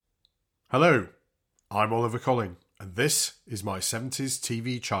Hello, I'm Oliver Colling, and this is my 70s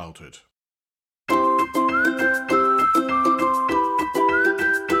TV childhood.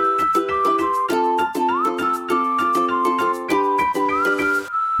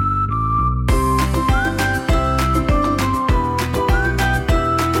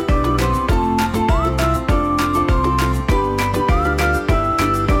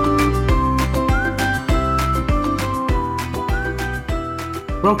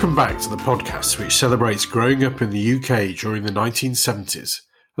 Welcome back to the podcast which celebrates growing up in the UK during the 1970s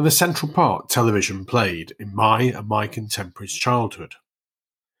and the central part television played in my and my contemporaries' childhood.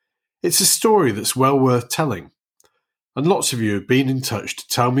 It's a story that's well worth telling, and lots of you have been in touch to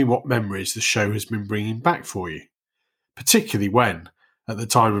tell me what memories the show has been bringing back for you, particularly when, at the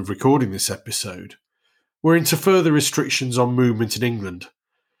time of recording this episode, we're into further restrictions on movement in England,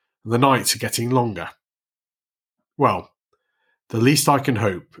 and the nights are getting longer. Well, the least I can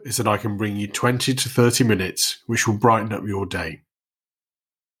hope is that I can bring you 20 to 30 minutes which will brighten up your day.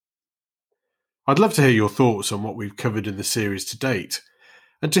 I'd love to hear your thoughts on what we've covered in the series to date,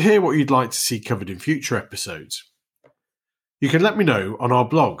 and to hear what you'd like to see covered in future episodes. You can let me know on our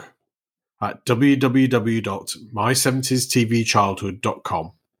blog at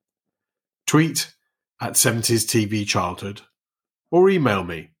www.my70stvchildhood.com, tweet at 70stvchildhood, or email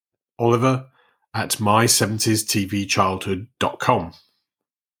me, oliver@my70stvchildhood.com.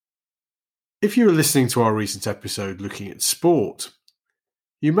 If you were listening to our recent episode looking at sport,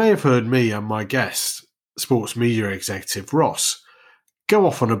 you may have heard me and my guest, sports media executive Ross, go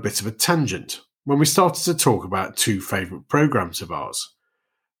off on a bit of a tangent when we started to talk about two favourite programmes of ours,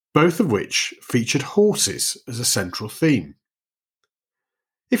 both of which featured horses as a central theme.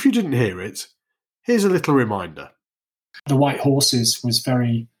 If you didn't hear it, here's a little reminder. The White Horses was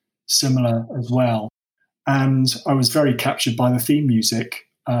very similar as well, and I was very captured by the theme music,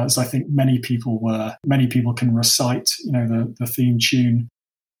 as I think many people were. Many people can recite, the theme tune.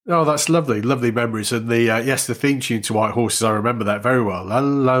 Oh, that's lovely memories. And the theme tune to White Horses, I remember that very well. La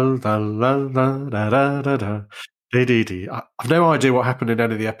la la la la da da da da dee dee dee. I've no idea what happened in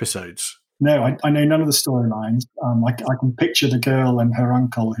any of the episodes. No, I know none of the storylines. I can picture the girl and her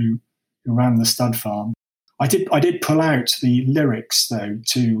uncle who ran the stud farm. I did pull out the lyrics though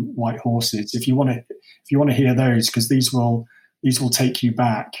to White Horses. If you want to hear those, because these will take you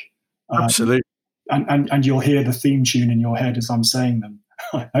back. Absolutely. And you'll hear the theme tune in your head as I'm saying them.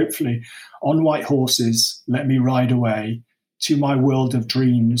 Hopefully, on white horses, let me ride away to my world of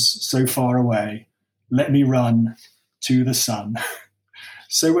dreams so far away. Let me run to the sun.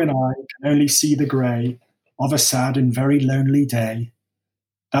 So when I can only see the grey of a sad and very lonely day,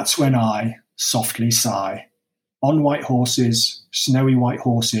 that's when I softly sigh. On white horses, snowy white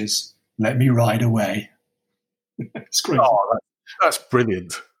horses, let me ride away. It's great. Oh, that's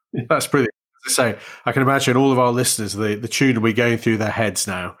brilliant. That's brilliant. As I say, I can imagine all of our listeners, the tune will be going through their heads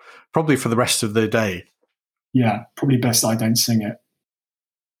now, probably for the rest of their day. Yeah, probably best I don't sing it.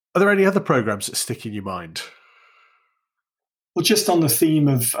 Are there any other programmes that stick in your mind? Well, just on the theme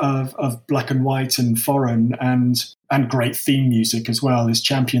of black and white and foreign and great theme music as well is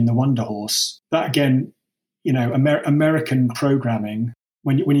Champion the Wonder Horse. That again, American programming.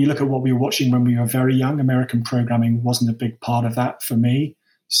 When you look at what we were watching when we were very young, American programming wasn't a big part of that for me.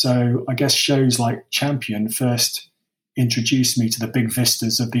 So I guess shows like Champion first introduced me to the big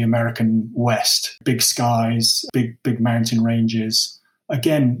vistas of the American West, big skies, big mountain ranges.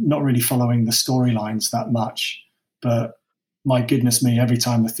 Again, not really following the storylines that much, but my goodness me, every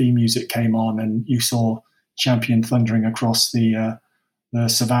time the theme music came on and you saw Champion thundering across the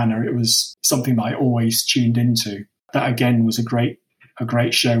savannah, it was something that I always tuned into. That again was a great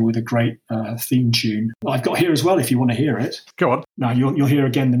show with a great theme tune. I've got here as well if you want to hear it. Go on. Now you'll hear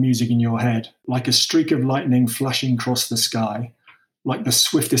again the music in your head. Like a streak of lightning flashing across the sky, like the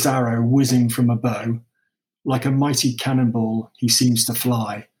swiftest arrow whizzing from a bow, like a mighty cannonball he seems to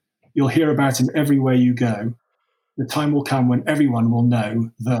fly. You'll hear about him everywhere you go. The time will come when everyone will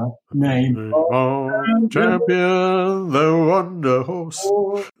know the name of Champion the Wonder Horse.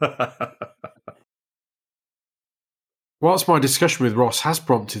 Whilst my discussion with Ross has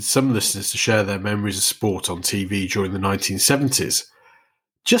prompted some listeners to share their memories of sport on TV during the 1970s,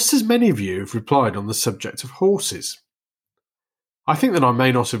 just as many of you have replied on the subject of horses. I think that I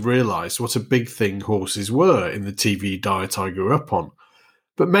may not have realised what a big thing horses were in the TV diet I grew up on,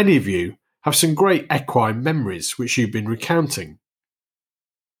 but many of you have some great equine memories which you've been recounting.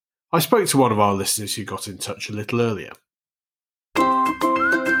 I spoke to one of our listeners who got in touch a little earlier.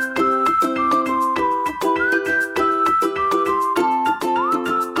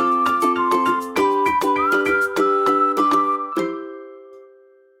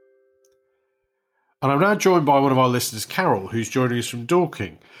 And I'm now joined by one of our listeners, Carol, who's joining us from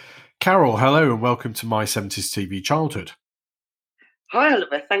Dorking. Carol, hello and welcome to My 70s TV Childhood. Hi,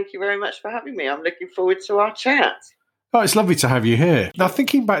 Oliver. Thank you very much for having me. I'm looking forward to our chat. Oh, it's lovely to have you here. Now,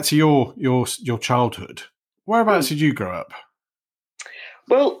 thinking back to your childhood, whereabouts did you grow up?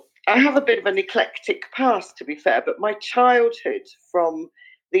 Well, I have a bit of an eclectic past, to be fair, but my childhood from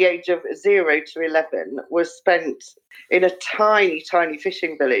the age of 0 to 11 was spent in a tiny, tiny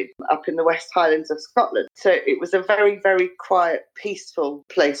fishing village up in the West Highlands of Scotland. So it was a very, very quiet, peaceful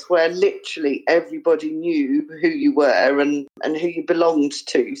place where literally everybody knew who you were and who you belonged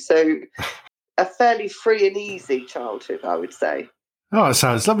to. So a fairly free and easy childhood, I would say. Oh, it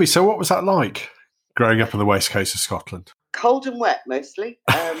sounds lovely. So what was that like, growing up on the west coast of Scotland? Cold and wet, mostly.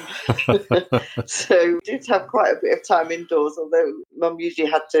 So did have quite a bit of time indoors, although Mum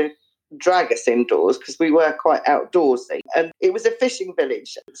usually had to drag us indoors because we were quite outdoorsy. And it was a fishing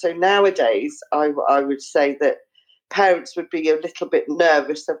village. So nowadays, I would say that parents would be a little bit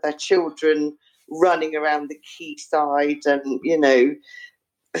nervous of their children running around the quayside and,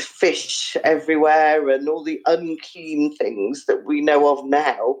 fish everywhere and all the unclean things that we know of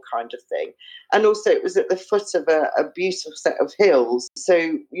now, kind of thing. And also it was at the foot of a beautiful set of hills.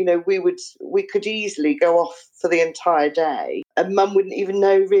 So, we could easily go off for the entire day and Mum wouldn't even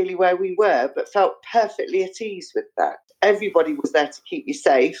know really where we were, but felt perfectly at ease with that. Everybody was there to keep you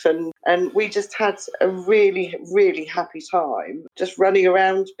safe and we just had a really, really happy time just running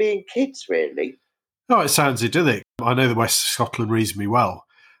around being kids, really. Oh, it sounds idyllic. I know the West of Scotland reasonably well.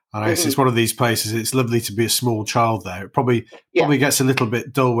 And I guess it's one of these places, it's lovely to be a small child there. It probably gets a little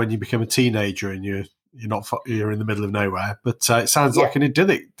bit dull when you become a teenager and you're in the middle of nowhere. But it sounds like an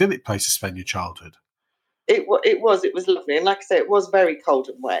idyllic place to spend your childhood. It was lovely. And like I say, it was very cold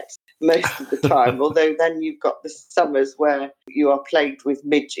and wet most of the time. Although then you've got the summers where you are plagued with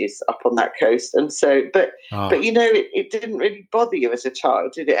midges up on that coast. And so, but it didn't really bother you as a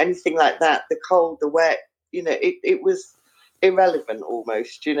child, did it? Anything like that, the cold, the wet, it was irrelevant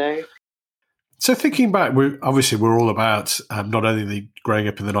almost, So thinking back, we're all about not only growing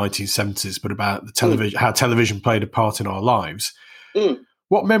up in the 1970s, but about the television, how television played a part in our lives.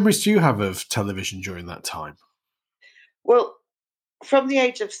 What memories do you have of television during that time? Well, from the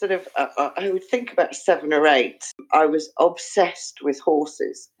age of sort of, I would think about 7 or 8, I was obsessed with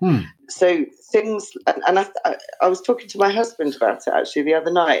horses. So things, and I was talking to my husband about it actually the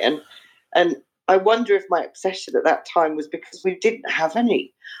other night, and I wonder if my obsession at that time was because we didn't have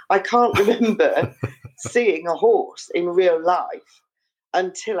any. I can't remember seeing a horse in real life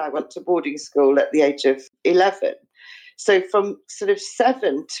until I went to boarding school at the age of 11. So from sort of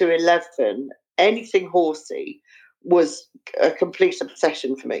 7 to 11, anything horsey was a complete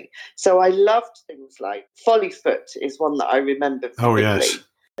obsession for me. So I loved things like Follyfoot is one that I remember vividly. Oh, yes.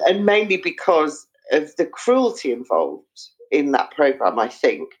 And mainly because of the cruelty involved in that program, I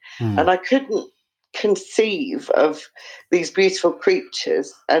think. And I couldn't conceive of these beautiful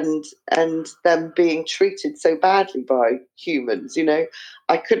creatures and them being treated so badly by humans.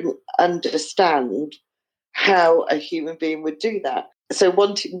 I couldn't understand how a human being would do that. So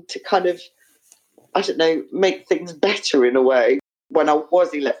wanting to kind of, I don't know, make things better in a way when I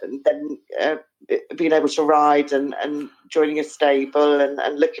was 11, then being able to ride and joining a stable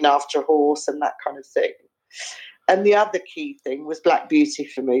and looking after a horse and that kind of thing. And the other key thing was Black Beauty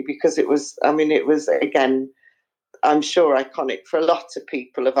for me because it was, again, I'm sure iconic for a lot of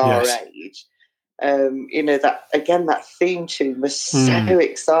people of our age. That theme tune was so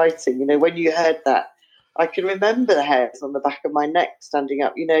exciting. When you heard that, I can remember the hairs on the back of my neck standing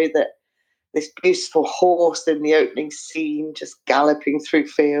up, that this beautiful horse in the opening scene just galloping through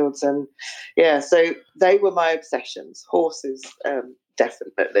fields. And so they were my obsessions. Horses,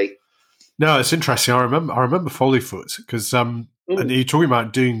 definitely. No, it's interesting. I remember Follyfoot because and you're talking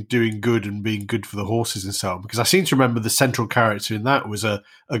about doing good and being good for the horses and so on. Because I seem to remember the central character in that was a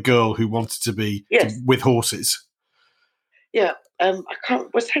girl who wanted to be with horses. Yeah,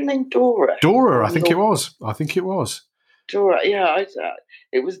 was her name Dora? Dora, I think it was. Dora, yeah,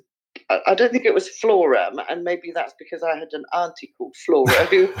 it was. I don't think it was Flora, and maybe that's because I had an auntie called Flora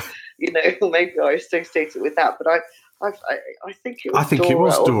who, maybe I associated with that. But I think it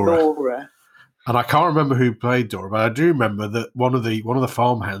was Dora. And I can't remember who played Dora, but I do remember that one of the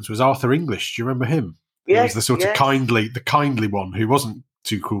farmhands was Arthur English. Do you remember him? Yes, he was the sort of kindly one who wasn't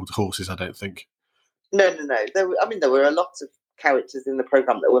too cruel to horses, I don't think. No. There were a lot of characters in the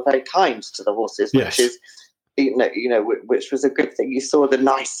programme that were very kind to the horses, which is, which was a good thing. You saw the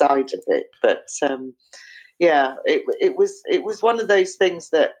nice side of it, but it was one of those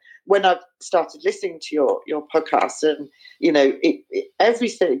things that when I started listening to your podcast, and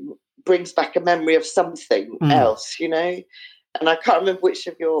everything brings back a memory of something else, you know. And I can't remember which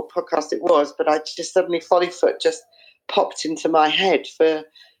of your podcasts it was, but I just suddenly Follyfoot just popped into my head for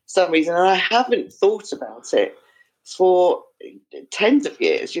some reason, and I haven't thought about it for tens of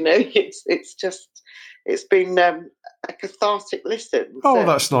years. You know, it's been a cathartic listen. Oh,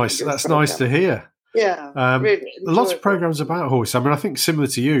 that's nice. That's nice to hear. Yeah, really. Lots of programs about horses. I mean, I think similar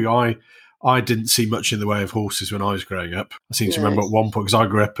to you, I didn't see much in the way of horses when I was growing up. I seem to remember at one point, because I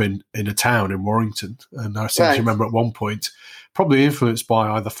grew up in a town in Warrington, and I seem to remember at one point, probably influenced by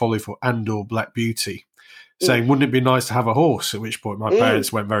either Follyfoot and or Black Beauty, saying, wouldn't it be nice to have a horse? At which point my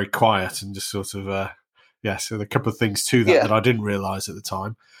parents went very quiet and just sort of, so there are a couple of things to that I didn't realise at the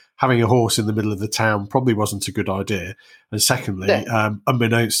time. Having a horse in the middle of the town probably wasn't a good idea. And secondly,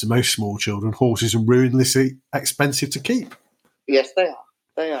 unbeknownst to most small children, horses are ruinously expensive to keep. Yes, they are.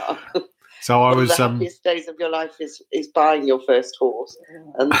 They are. So I was. The happiest days of your life is buying your first horse,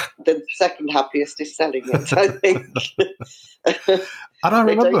 and the second happiest is selling it, I think. And I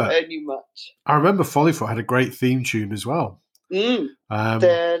remember, they don't earn you much. I remember Follyfoot had a great theme tune as well.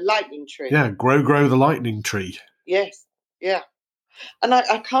 The lightning tree. Yeah, Grow the lightning tree. Yes, yeah. And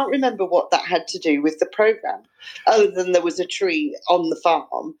I can't remember what that had to do with the programme, other than there was a tree on the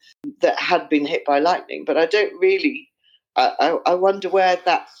farm that had been hit by lightning. But I don't really... I wonder where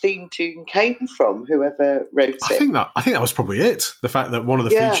that theme tune came from, whoever wrote it. I think that was probably it. The fact that one of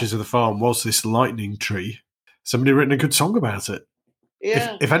the features of the farm was this lightning tree. Somebody had written a good song about it.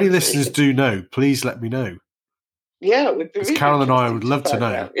 Yeah. If any listeners do know, please let me know. Yeah, it would be really Carol and I would love to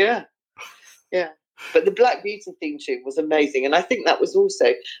know. Out. Yeah. Yeah. But the Black Beauty theme tune was amazing. And I think that was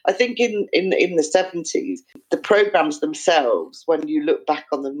also, I think in the 70s, the programmes themselves, when you look back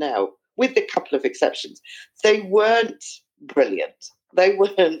on them now, with a couple of exceptions, they weren't brilliant. They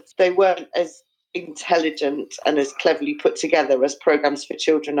weren't as intelligent and as cleverly put together as programmes for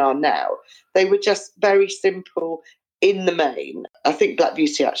children are now. They were just very simple in the main. I think Black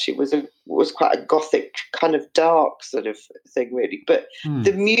Beauty actually was quite a gothic, kind of dark sort of thing, really. But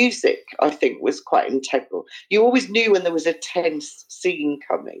the music, I think, was quite integral. You always knew when there was a tense scene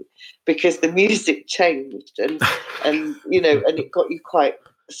coming because the music changed, and you know, and it got you quite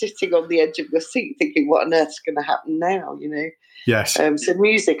sitting on the edge of your seat, thinking, "What on earth's going to happen now?" You know. Yes. So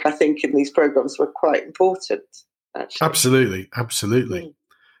music, I think, in these programs were quite important. Actually. Absolutely.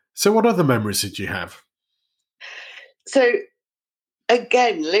 So, what other memories did you have? So,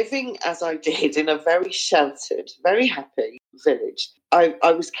 again, living as I did in a very sheltered, very happy village, I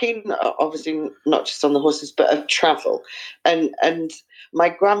was keen, obviously, not just on the horses, but of travel. And my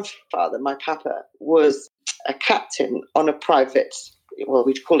grandfather, my papa, was a captain on a private, well,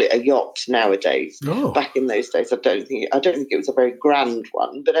 we'd call it a yacht nowadays. Oh. Back in those days, I don't think it was a very grand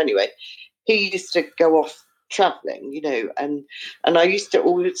one. But anyway, he used to go off travelling, you know, and I used to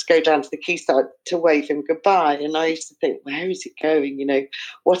always go down to the quayside to wave him goodbye, and I used to think, where is he going? You know,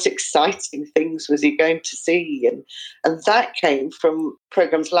 what exciting things was he going to see? And that came from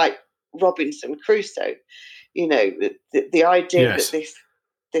programs like Robinson Crusoe. You know, the idea that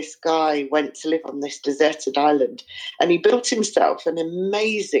this guy went to live on this deserted island, and he built himself an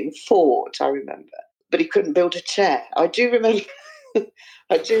amazing fort, I remember, but he couldn't build a chair. I do remember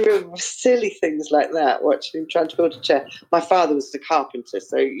silly things like that, watching him trying to build a chair. My father was a carpenter,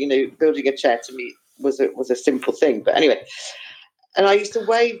 so, you know, building a chair to me was a simple thing. But anyway, and I used to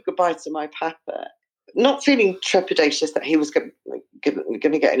wave goodbye to my papa, not feeling trepidatious that he was going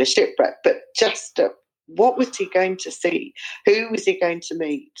to get in a shipwreck, but just what was he going to see? Who was he going to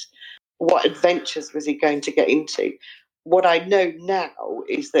meet? What adventures was he going to get into? What I know now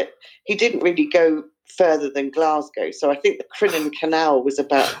is that he didn't really go further than Glasgow. So I think the Crinan Canal was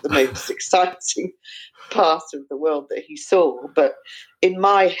about the most exciting part of the world that he saw. But in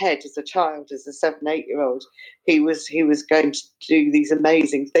my head as a child, as a 7-8-year-old, he was going to do these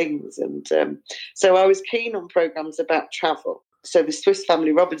amazing things. And so I was keen on programmes about travel. So the Swiss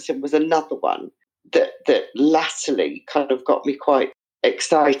Family Robinson was another one that latterly kind of got me quite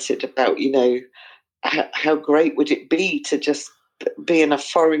excited about, you know, how great would it be to just be in a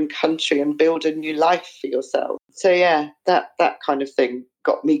foreign country and build a new life for yourself. So yeah, that kind of thing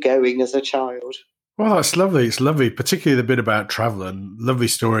got me going as a child. Well, that's lovely. It's lovely, particularly the bit about travel, and lovely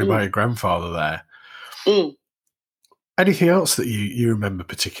story about your grandfather there. Anything else that you remember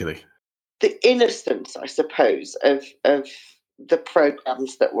particularly? The innocence, I suppose, of the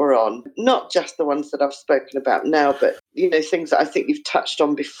programs that were on, not just the ones that I've spoken about now, but, you know, things that I think you've touched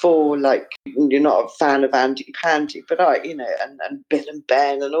on before, like you're not a fan of Andy Pandy, but and Bill and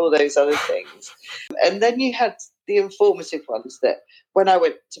Ben and all those other things. And then you had the informative ones that when I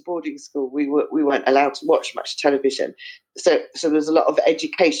went to boarding school, we weren't allowed to watch much television. so there's a lot of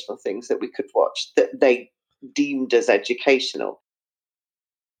educational things that we could watch that they deemed as educational.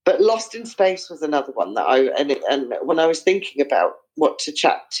 But Lost in Space was another one that and when I was thinking about what to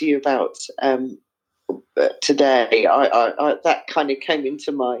chat to you about today, I that kind of came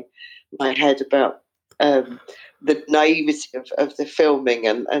into my head about the naivety of the filming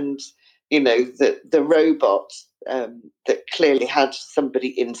and the robot that clearly had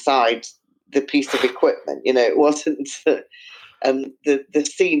somebody inside the piece of equipment. It wasn't the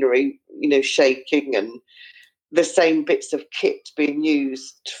scenery shaking and the same bits of kit being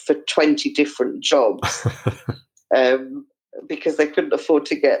used for 20 different jobs because they couldn't afford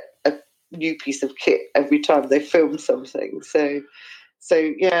to get a new piece of kit every time they filmed something. So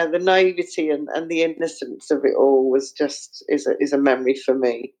yeah, the naivety and the innocence of it all was just is a memory for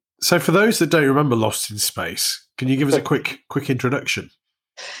me. So for those that don't remember Lost in Space, can you give us a quick introduction?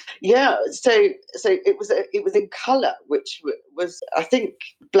 Yeah, so it was in colour, which was, I think,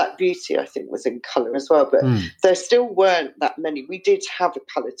 Black Beauty, I think, was in colour as well, but there still weren't that many. We did have a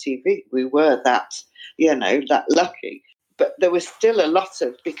colour TV. We were that lucky. But there was still a lot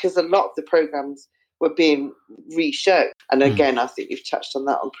of, because a lot of the programmes were being re-shown. And again, I think you've touched on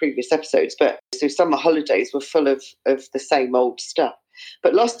that on previous episodes, but so summer holidays were full of the same old stuff.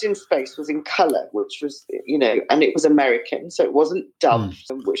 But Lost in Space was in colour, which was, and it was American, so it wasn't dubbed,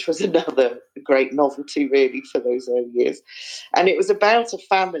 which was another great novelty, really, for those early years. And it was about a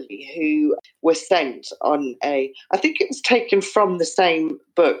family who were sent on I think it was taken from the same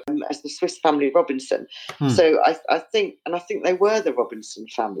book as the Swiss Family Robinson. So I think they were the Robinson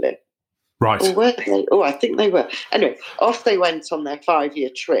family. Right. Or were they? Oh, I think they were. Anyway, off they went on their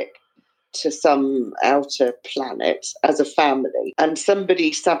 5-year trip to some outer planet as a family, and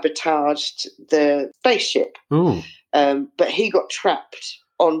somebody sabotaged the spaceship. But he got trapped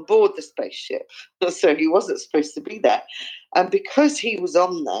on board the spaceship, so he wasn't supposed to be there. And because he was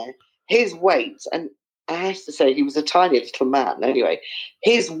on there, his weight, and I have to say he was a tiny little man anyway,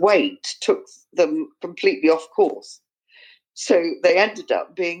 his weight took them completely off course. So they ended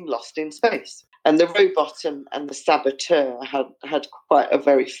up being lost in space. And the robot and the saboteur had quite a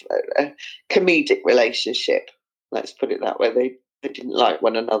very comedic relationship. Let's put it that way. They didn't like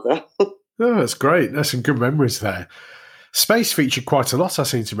one another. Oh, that's great. There's some good memories there. Space featured quite a lot, I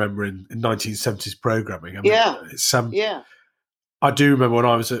seem to remember, in 1970s programming. I mean, it's, I do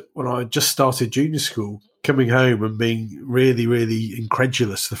remember when I just started junior school, coming home and being really, really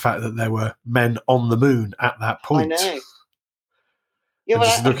incredulous the fact that there were men on the moon at that point. I know. Yeah, well,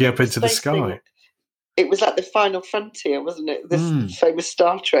 just looking up into the sky. It was like the final frontier, wasn't it? This famous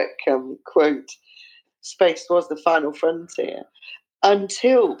Star Trek quote, space was the final frontier.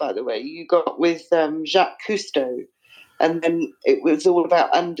 Until, by the way, you got with Jacques Cousteau, and then it was all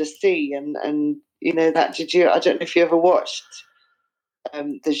about undersea and that. I don't know if you ever watched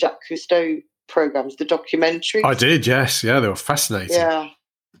the Jacques Cousteau programs, the documentaries. I did, yes. Yeah, they were fascinating. Yeah,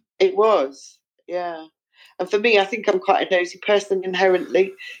 it was. Yeah. And for me, I think I'm quite a nosy person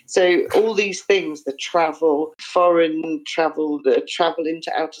inherently. So all these things, the travel, foreign travel, the travel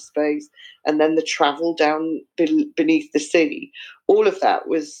into outer space, and then the travel down beneath the sea, all of that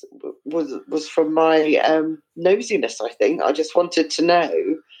was from my nosiness, I think. I just wanted to know,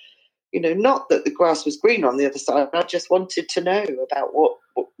 not that the grass was green on the other side. I just wanted to know about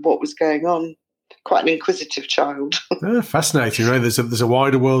what was going on. Quite an inquisitive child. Yeah, fascinating. Right? There's a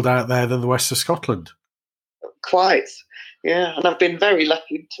wider world out there than the west of Scotland. Quite, yeah. And I've been very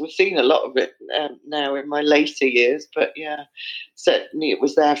lucky to have seen a lot of it now in my later years. But yeah, certainly it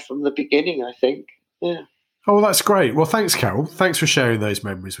was there from the beginning, I think. Yeah. Oh, well, that's great. Well, thanks, Carol. Thanks for sharing those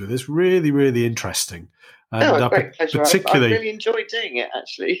memories with us. Really, really interesting. And, great pleasure. I really enjoyed doing it,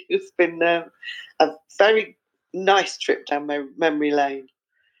 actually. It's been a very nice trip down memory lane.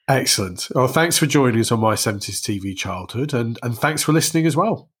 Excellent. Well, thanks for joining us on My 70s TV Childhood, and thanks for listening as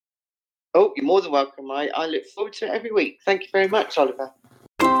well. Oh, you're more than welcome. I look forward to it every week. Thank you very much, Oliver.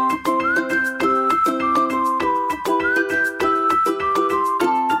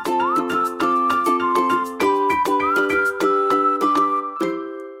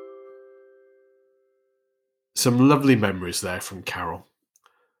 Some lovely memories there from Carol.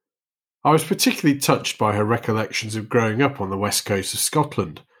 I was particularly touched by her recollections of growing up on the west coast of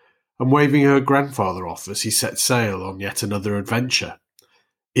Scotland and waving her grandfather off as he set sail on yet another adventure,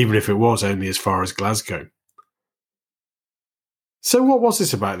 even if it was only as far as Glasgow. So what was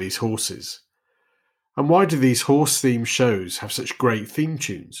it about these horses? And why do these horse-themed shows have such great theme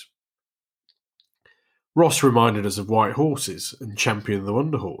tunes? Ross reminded us of White Horses and Champion the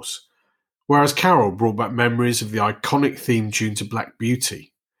Wonder Horse, whereas Carol brought back memories of the iconic theme tune to Black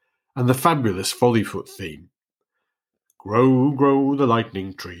Beauty and the fabulous Follyfoot theme. Grow, grow the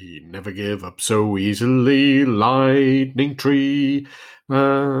lightning tree, never give up so easily, lightning tree.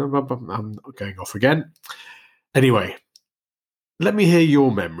 I'm going off again. Anyway, let me hear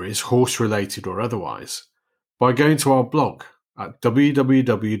your memories, horse-related or otherwise, by going to our blog at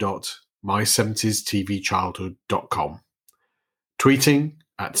www.my70stvchildhood.com, tweeting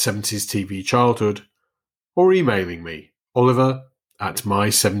at 70stvchildhood, or emailing me,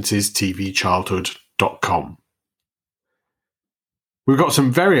 oliver@my70stvchildhood.com. We've got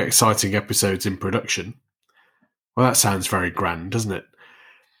some very exciting episodes in production. Well, that sounds very grand, doesn't it?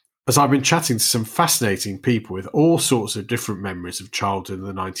 As I've been chatting to some fascinating people with all sorts of different memories of childhood in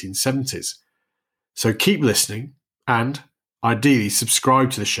the 1970s. So keep listening and, ideally,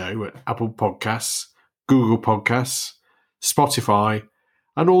 subscribe to the show at Apple Podcasts, Google Podcasts, Spotify,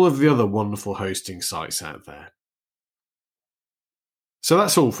 and all of the other wonderful hosting sites out there. So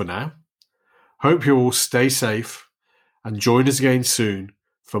that's all for now. Hope you all stay safe and join us again soon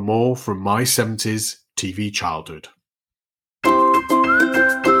for more from My 70s TV Childhood.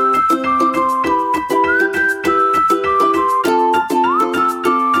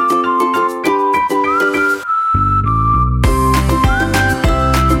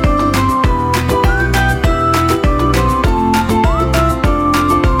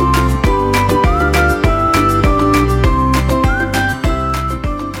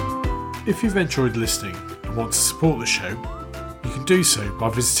 If you've enjoyed listening and want to support the show, you can do so by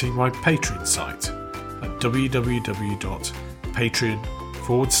visiting my Patreon site at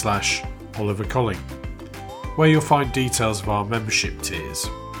www.patreon.com/Oliver Colling, where you'll find details of our membership tiers.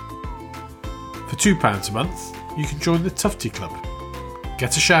 For £2 a month, you can join the Tufty Club,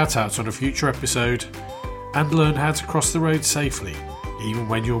 get a shout out on a future episode, and learn how to cross the road safely, even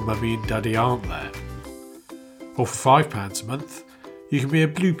when your mummy and daddy aren't there. Or for £5 a month, you can be a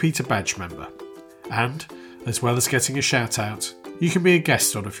Blue Peter Badge member, and, as well as getting a shout out, you can be a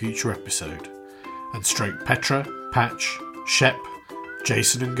guest on a future episode, and stroke Petra, Patch, Shep,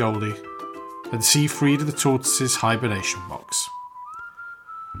 Jason and Goldie, and see Frida the Tortoise's hibernation box.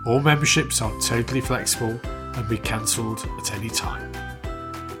 All memberships are totally flexible and be cancelled at any time.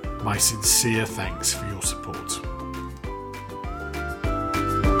 My sincere thanks for your support.